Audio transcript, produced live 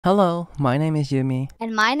Hello, my name is Yumi.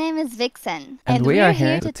 And my name is Vixen. And we are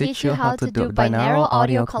here to teach you how to do binaural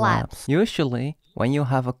audio collabs. Usually, when you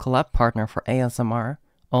have a collab partner for ASMR,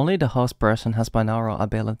 only the host person has binaural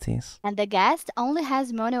abilities. And the guest only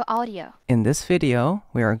has mono audio. In this video,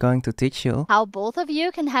 we are going to teach you how both of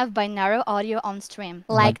you can have binaural audio on stream.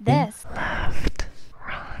 Like this. Left,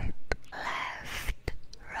 right, left,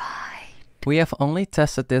 right. We have only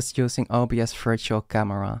tested this using OBS virtual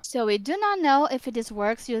camera. So we do not know if this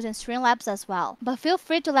works using Streamlabs as well. But feel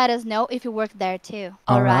free to let us know if it worked there too.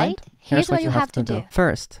 Alright? Here's what you have to do.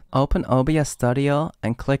 First, open OBS Studio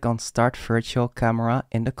and click on Start Virtual Camera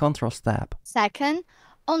in the Controls tab. Second,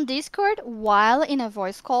 on Discord, while in a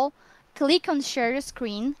voice call, click on Share Your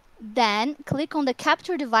Screen, then click on the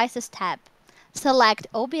Capture Devices tab. Select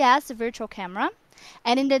OBS Virtual Camera,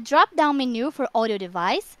 and in the drop-down menu for Audio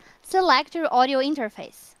Device, select your audio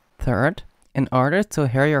interface. Third, in order to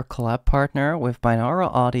hear your collab partner with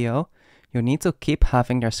binaural audio, you need to keep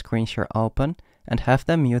having their screen share open and have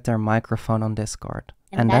them mute their microphone on Discord.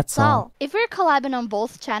 And that's all. If you're collabing on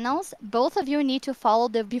both channels, both of you need to follow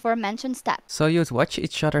the before mentioned steps. So you'd watch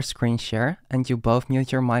each other's screen share and you both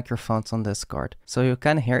mute your microphones on Discord, so you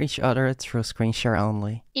can hear each other through screen share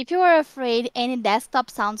only. If you are afraid any desktop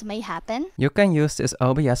sounds may happen, you can use this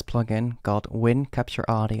OBS plugin called Win Capture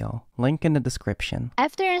Audio. Link in the description.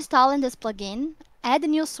 After installing this plugin, add a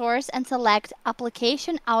new source and select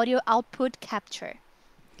Application Audio Output Capture.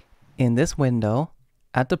 In this window,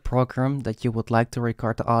 add the program that you would like to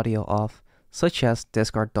record the audio of, such as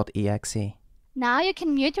discord.exe. Now you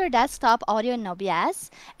can mute your desktop audio in OBS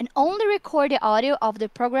and only record the audio of the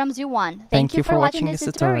programs you want. Thank you for watching this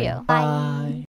tutorial. Bye!